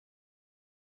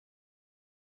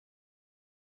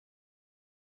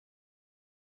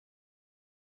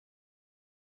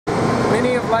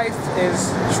life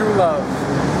is true love.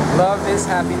 Love is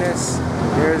happiness.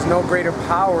 There is no greater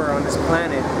power on this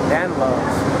planet than love.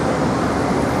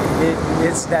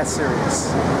 It's that serious.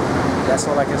 That's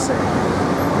all I can say.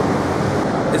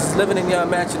 It's living in your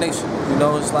imagination. You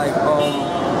know, it's like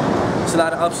it's a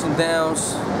lot of ups and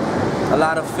downs, a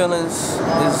lot of feelings.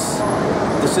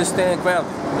 It's just staying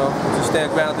grounded. You know, just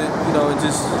staying grounded. You know, and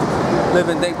just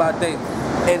living day by day.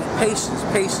 And patience,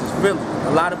 really,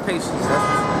 a lot of patience.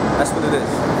 That's what it is.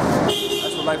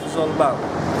 That's what life is all about.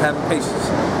 Having patience.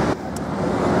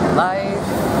 Life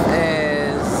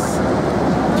is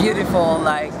beautiful.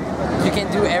 Like, you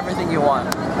can do everything you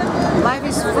want. Life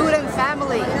is food and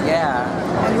family. Yeah.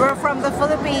 And we're from the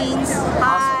Philippines.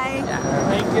 Hi.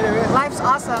 Awesome. Yeah. Life's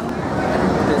awesome.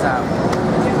 Peace out.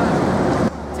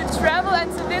 To travel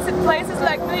and to visit places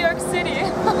like New York City.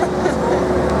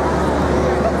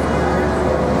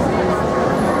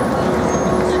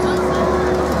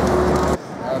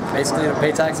 Basically to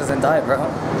pay taxes and die, bro.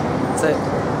 That's it.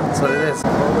 That's what it is.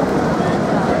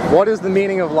 What is the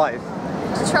meaning of life?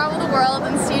 To travel the world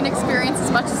and see and experience as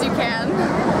much as you can.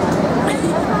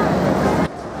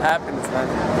 Happiness, man.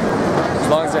 As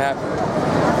long as it happens.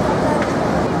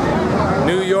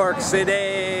 New York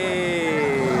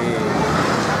City!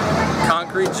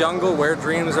 Concrete jungle where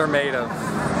dreams are made of.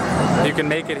 You can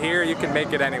make it here, you can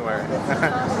make it anywhere.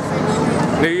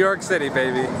 New York City,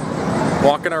 baby.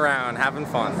 Walking around, having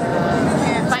fun.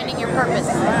 Finding your purpose.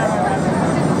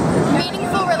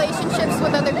 Meaningful relationships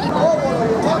with other people.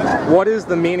 What is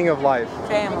the meaning of life?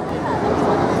 Family.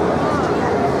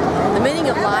 The meaning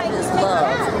of life is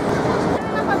love.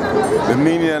 The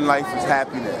meaning of life is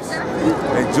happiness.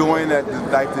 Enjoying the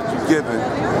life that you're given.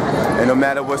 And no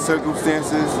matter what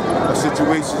circumstances or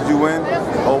situations you're in,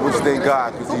 always thank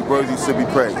God because He's worthy to be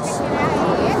praised.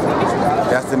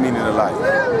 That's the meaning of life.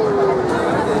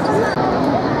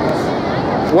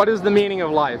 What is the meaning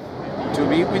of life? To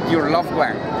be with your loved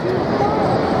one.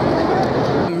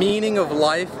 The meaning of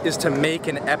life is to make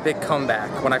an epic comeback.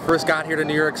 When I first got here to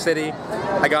New York City,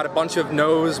 I got a bunch of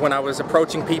no's when I was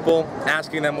approaching people,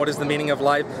 asking them what is the meaning of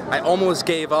life. I almost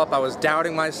gave up, I was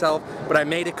doubting myself, but I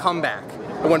made a comeback.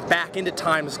 I went back into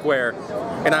Times Square,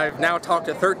 and I've now talked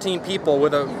to 13 people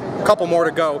with a couple more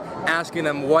to go, asking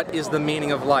them what is the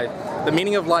meaning of life. The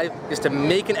meaning of life is to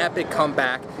make an epic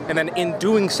comeback, and then in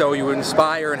doing so you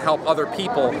inspire and help other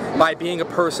people by being a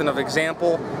person of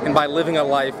example and by living a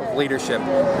life of leadership.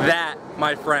 That,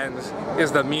 my friends,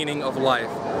 is the meaning of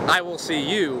life. I will see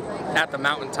you at the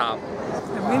mountaintop.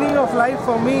 The meaning of life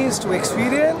for me is to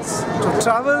experience, to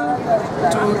travel,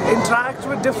 to interact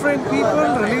with different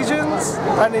people, religions,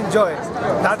 and enjoy.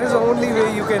 That is the only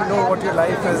way you can know what your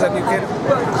life is and you can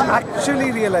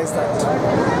actually realize that.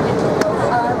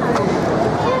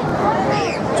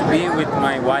 To be with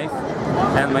my wife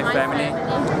and my family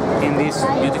in this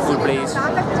beautiful place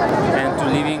and to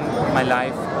living my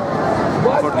life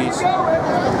for this.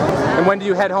 And when do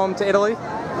you head home to Italy?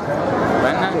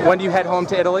 When do you head home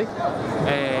to Italy?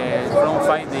 From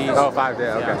 5 days. Oh, 5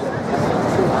 days, okay.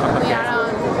 We are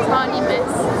on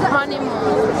honeymoon.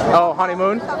 Oh,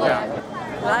 honeymoon? Yeah.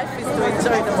 Life is to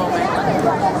enjoy the moment.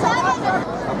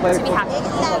 To be happy.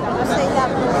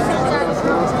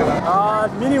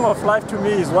 Meaning of life to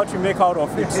me is what you make out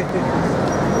of it.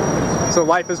 So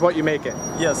life is what you make it?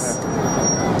 Yes.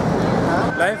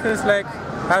 Life is like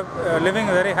living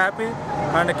very happy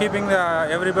and keeping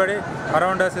everybody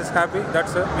around us is happy.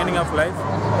 That's the meaning of life.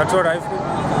 That's what I feel.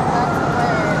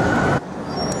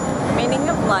 Meaning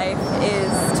of life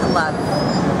is to love.